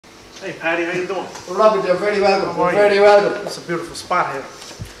Hey Patty, how you doing? Well, Robert, you're very welcome. You're very welcome. It's a beautiful spot here.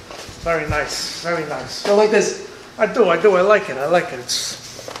 Very nice, very nice. You like this? I do. I like it.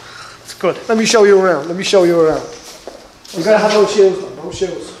 It's good. Let me show you around. You gotta have no shoes on. No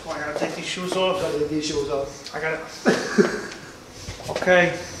shoes. Oh, I gotta take these shoes off. I gotta take these shoes off. I gotta.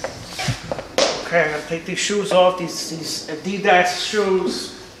 Okay. Okay, I'm gonna take these shoes off. These Adidas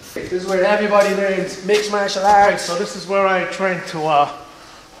shoes. This is where everybody learns mixed martial arts. So this is where I train to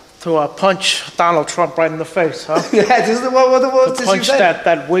punch Donald Trump right in the face, huh? Yeah, this is what to punch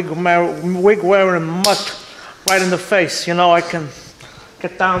that wig wearing mutt right in the face. You know, I can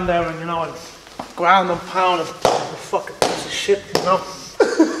get down there and and ground and pound and fucking piece of shit. You know,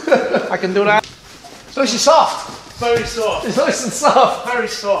 I can do that. So she's soft. Very soft. It's nice and soft. Very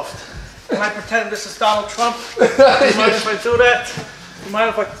soft. Can I pretend this is Donald Trump? Do you mind if I do that?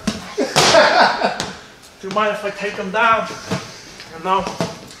 Do you mind if I take him down? No.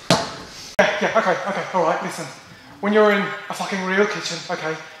 Yeah, okay, alright, listen. When you're in a fucking real kitchen,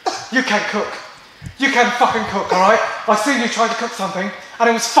 okay, you can't cook. You can't fucking cook, alright? I seen you try to cook something, and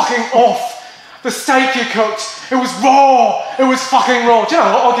it was fucking off. The steak you cooked, it was raw. It was fucking raw. Do you know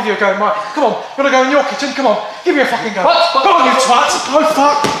what? I'll give you a go, mate. Come on, you wanna go in your kitchen? Come on, give me a fucking go. Come on, you twats. Oh,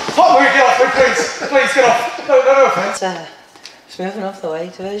 fuck. Fuck, get off me, please. Please, get off. No offense. Just moving up the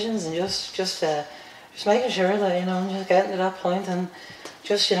weight divisions and just making sure that, I'm just getting to that point and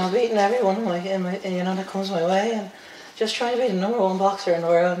just, beating everyone that comes my way and just trying to be the #1 boxer in the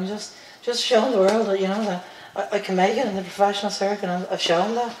world and just showing the world that, that I can make it in the professional circuit, and I've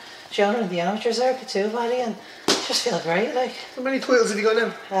shown that. Shown it in the amateur circuit too, buddy, and just feel great, like. How many titles have you got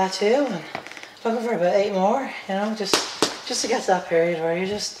now? 2, and looking for about 8 more, just to get to that period where you're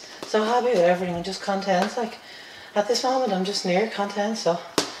just so happy with everything and just content, like. At this moment, I'm just near content, so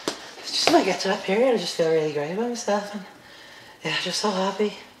just when I get to that period, I just feel really great about myself, and yeah, just so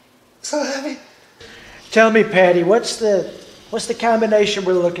happy. So happy. Tell me, Patty, what's the combination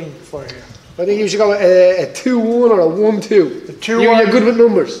we're looking for here? I think you should go a 2-1 or a 1-2. A 2-1. You're good with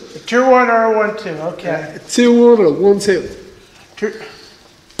numbers. A 2-1 or a 1-2, okay. Yeah, a 2-1 or a 1-2.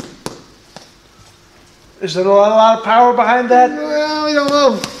 Is there a lot of power behind that? Well, I don't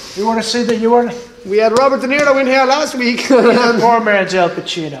know. You want to see that you want? We had Robert DeNiro in here last week. He's a poor man's Al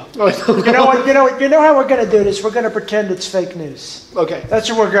Pacino. You know what? You know how we're going to do this? We're going to pretend it's fake news. Okay. That's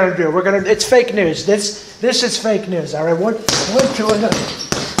what we're going to do. It's fake news. This is fake news. All right. One, two, another.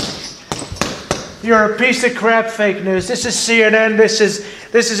 You're a piece of crap, fake news. This is CNN. This is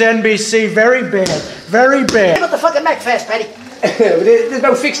NBC. Very bad. Very bad. What the fucking neck fast, Patty? It's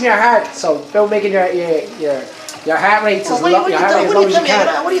about fixing your heart. So about making your heart rate as low as you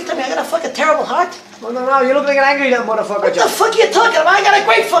can. What do you tell me? I got a fucking terrible heart. No, you look like an angry little motherfucker. What the fuck are you talking about? I got a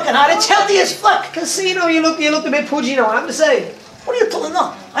great fucking heart. It's healthy as fuck. Cause you look a bit pudgy. I have to say. What are you talking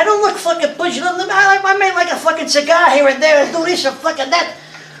about? I don't look fucking pudgy. I made like a fucking cigar here and there and do this and fucking that.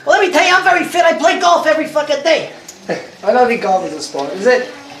 Well, let me tell you, I'm very fit. I play golf every fucking day. I don't think golf is a sport, is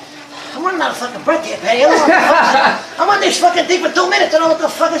it? I'm running out of fucking breath here, Patty. I'm on this fucking thing for 2 minutes. I don't know what the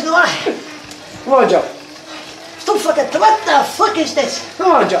fuck is going on. Come on, Joe. What the fuck is this?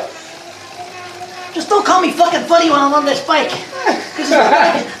 Come on, Joe. Just don't call me fucking funny when I'm on this bike. There's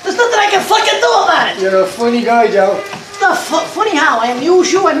nothing I can fucking do about it. You're a funny guy, Joe. Funny how? I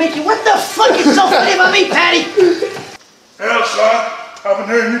amuse you, I make you. What the fuck is so funny about me, Patty? Hell, son. I've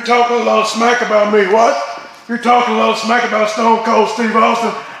been hearing you talking a lot of smack about me. What? You're talking a lot of smack about Stone Cold Steve Austin.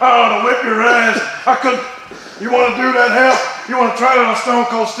 I ought to whip your ass. I couldn't. You want to do that, hell? You want to try it on Stone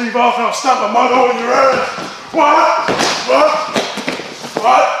Cold Steve Austin? I'll stop my mother in your ass. What?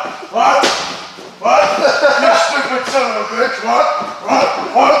 You stupid son of a bitch.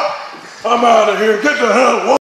 What? I'm out of here. Get the hell away.